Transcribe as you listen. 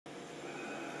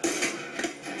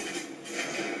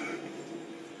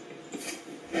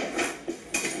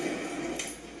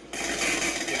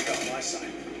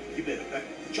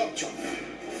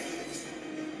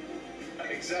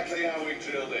exactly how we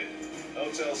drilled it.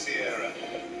 Hotel Sierra.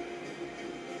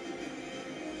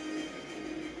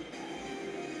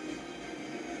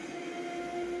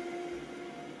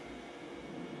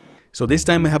 So this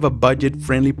time I have a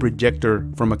budget-friendly projector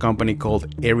from a company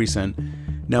called Erisan.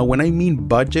 Now when I mean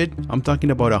budget, I'm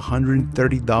talking about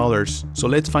 $130. So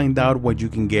let's find out what you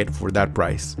can get for that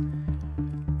price.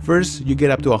 First, you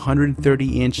get up to a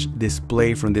 130-inch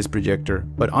display from this projector,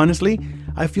 but honestly,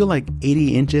 I feel like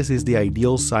 80 inches is the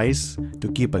ideal size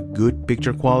to keep a good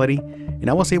picture quality, and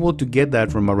I was able to get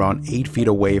that from around 8 feet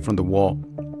away from the wall.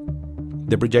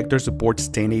 The projector supports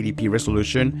 1080p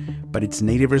resolution, but its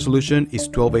native resolution is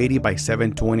 1280 by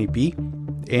 720p,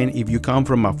 and if you come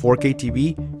from a 4K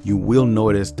TV, you will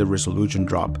notice the resolution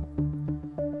drop.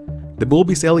 The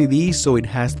bulb is LED, so it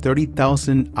has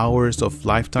 30,000 hours of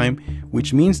lifetime,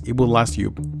 which means it will last you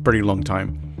a pretty long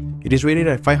time. It is rated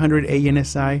at 500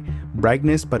 ANSI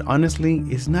brightness, but honestly,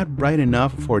 it's not bright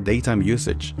enough for daytime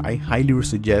usage. I highly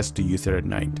suggest to use it at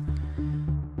night.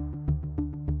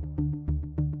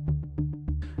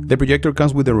 The projector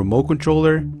comes with a remote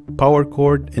controller, power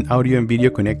cord, an audio and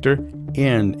video connector,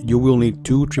 and you will need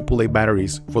 2 AAA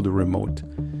batteries for the remote.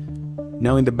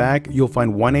 Now in the back, you'll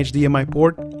find one HDMI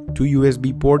port, 2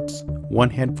 USB ports, one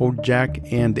headphone jack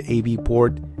and the AV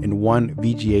port, and one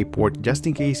VGA port just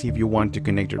in case if you want to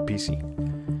connect your PC.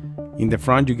 In the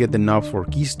front you get the knob for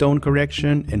keystone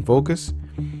correction and focus.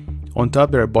 On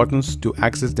top there are buttons to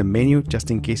access the menu just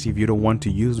in case if you don't want to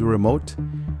use the remote.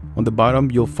 On the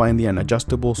bottom you'll find an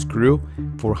adjustable screw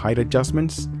for height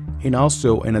adjustments and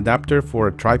also an adapter for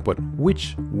a tripod,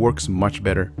 which works much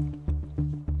better.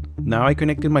 Now I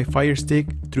connected my Fire Stick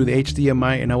through the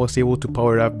HDMI and I was able to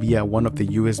power it up via one of the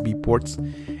USB ports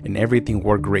and everything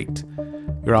worked great.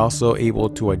 You're also able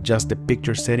to adjust the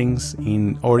picture settings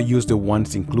or use the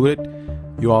ones included.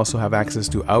 You also have access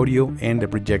to audio and the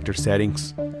projector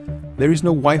settings. There is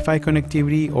no Wi-Fi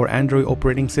connectivity or Android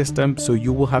operating system, so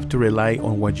you will have to rely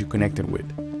on what you connected with.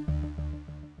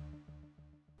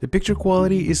 The picture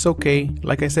quality is okay.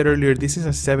 Like I said earlier, this is a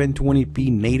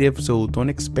 720p native, so don't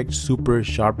expect super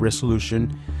sharp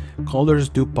resolution. Colors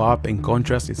do pop and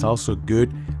contrast is also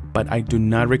good, but I do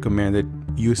not recommend it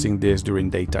using this during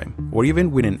daytime or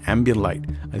even with an ambient light,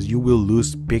 as you will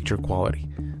lose picture quality.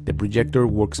 The projector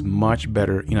works much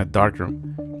better in a dark room.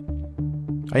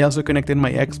 I also connected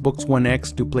my Xbox One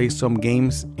X to play some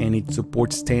games and it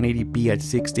supports 1080p at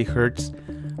 60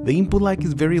 Hz. The input lag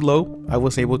is very low. I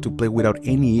was able to play without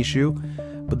any issue,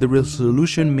 but the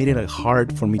resolution made it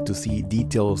hard for me to see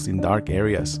details in dark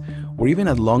areas or even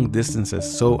at long distances,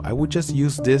 so I would just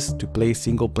use this to play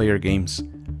single player games.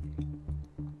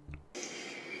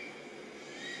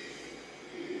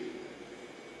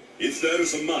 If there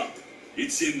is a map,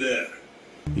 it's in there.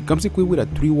 It comes equipped with a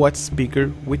 3-watt speaker,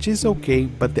 which is okay,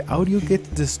 but the audio gets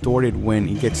distorted when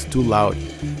it gets too loud,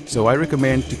 so I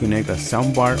recommend to connect a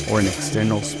soundbar or an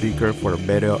external speaker for a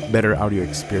better audio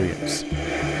experience.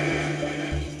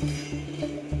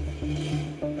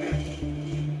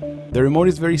 The remote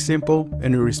is very simple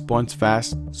and it responds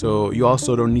fast, so you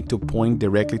also don't need to point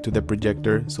directly to the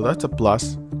projector, so that's a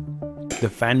plus. The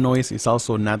fan noise is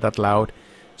also not that loud,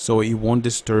 so it won't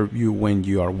disturb you when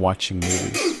you are watching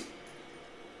movies.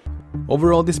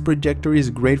 Overall, this projector is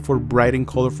great for bright and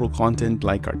colorful content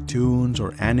like cartoons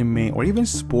or anime or even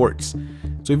sports.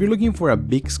 So if you're looking for a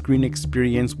big screen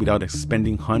experience without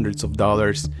spending hundreds of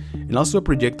dollars, and also a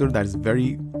projector that is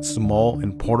very small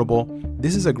and portable,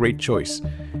 this is a great choice.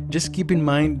 Just keep in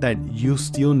mind that you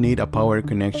still need a power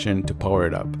connection to power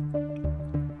it up.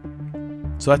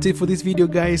 So that's it for this video,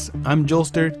 guys. I'm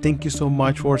Jolster. Thank you so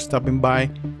much for stopping by,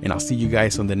 and I'll see you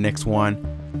guys on the next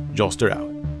one. Jolster out.